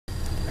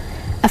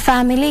A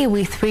family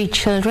with 3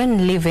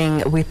 children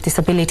living with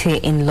disability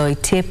in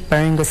Loitip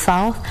Baringo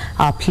South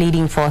are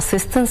pleading for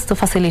assistance to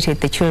facilitate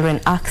the children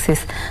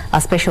access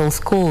a special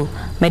school,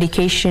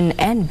 medication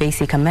and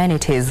basic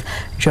amenities.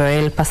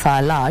 Joel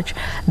Parsalaach,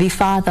 the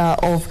father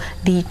of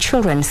the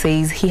children,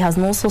 says he has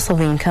no source of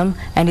income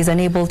and is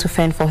unable to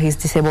fend for his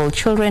disabled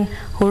children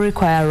who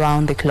require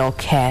round-the-clock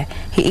care.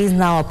 He is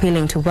now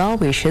appealing to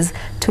well-wishers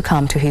to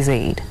come to his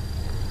aid.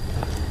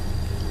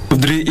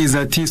 Udri is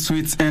at his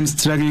wits' end,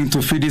 struggling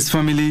to feed his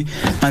family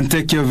and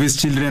take care of his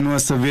children who are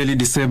severely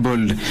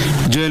disabled.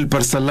 Joel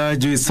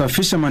Parsalaach, who is a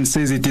fisherman,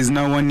 says it is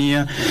now 1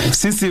 year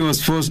since he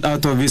was forced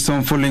out of his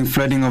home following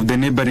flooding of the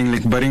neighboring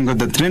Lake Baringo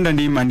that rendered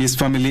him and his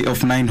family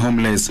of 9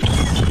 homeless.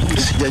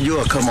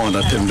 Sijajua kama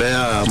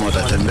wanatembea ama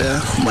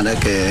watatembea,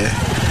 manake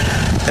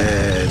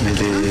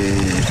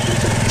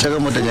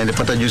changamoto yenye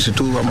nilipata juzi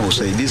tu ama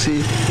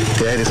usaidizi.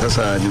 Tayari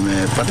sasa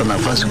nimepata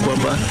nafasi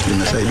kwamba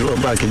nimesaidiwa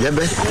mpaka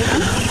Kijebe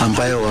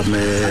ambayo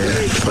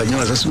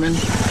wamefanyiwa assessment.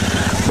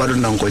 Bado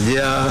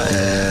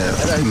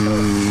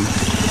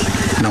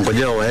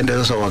nangojea waende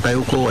sasa wakae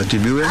huko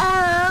watibiwe.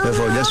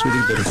 Therefore just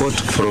waiting the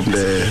report from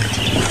the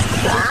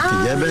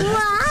Kijebe.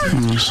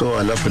 So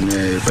alafu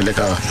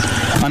nipeleka.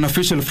 An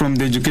official from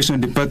the Education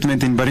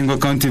Department in Baringo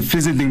County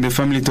visiting the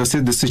family to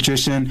assess the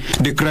situation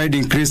decried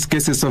increased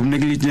cases of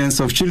negligence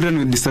of children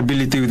with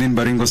disability within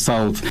Baringo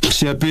South.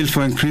 She appealed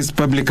for increased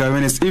public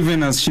awareness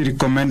even as she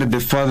recommended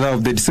the father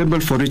of the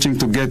disabled for reaching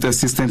to get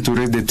assistance to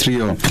raise the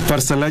trio.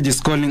 Parsalaach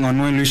is calling on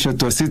well-wishers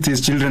to assist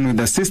his children with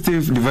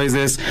assistive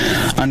devices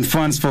and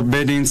funds for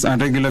beddings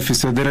and regular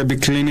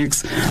physiotherapy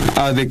clinics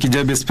at the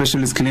Kijebe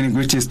Specialist Clinic,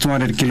 which is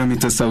 200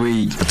 kilometers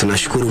away.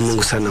 Tunashukuru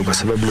Mungu sana kwa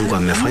sababu Mungu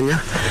amefanya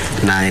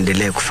na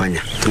aendelee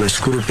kufanya.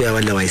 Tunashukuru pia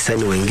wale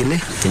wahisani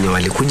wengine wenye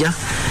walikuja,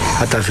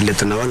 hata vile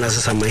tunaona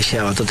sasa maisha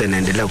ya watoto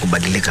yanaendelea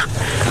kubadilika.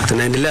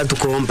 Tunaendelea tu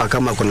kuomba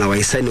kama kuna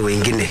wahisani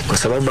wengine, kwa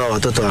sababu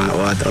watoto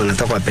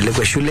wanataka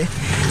wapelekwe shule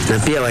na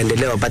pia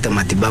waendelee wapate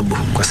matibabu,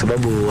 kwa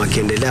sababu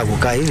wakiendelea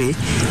kukaa hivi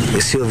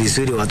sio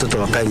vizuri watoto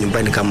wakae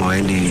nyumbani kama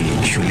waendi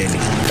shuleni.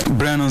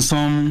 Brian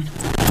Onsom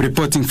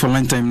reporting for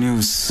Lunchtime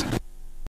News.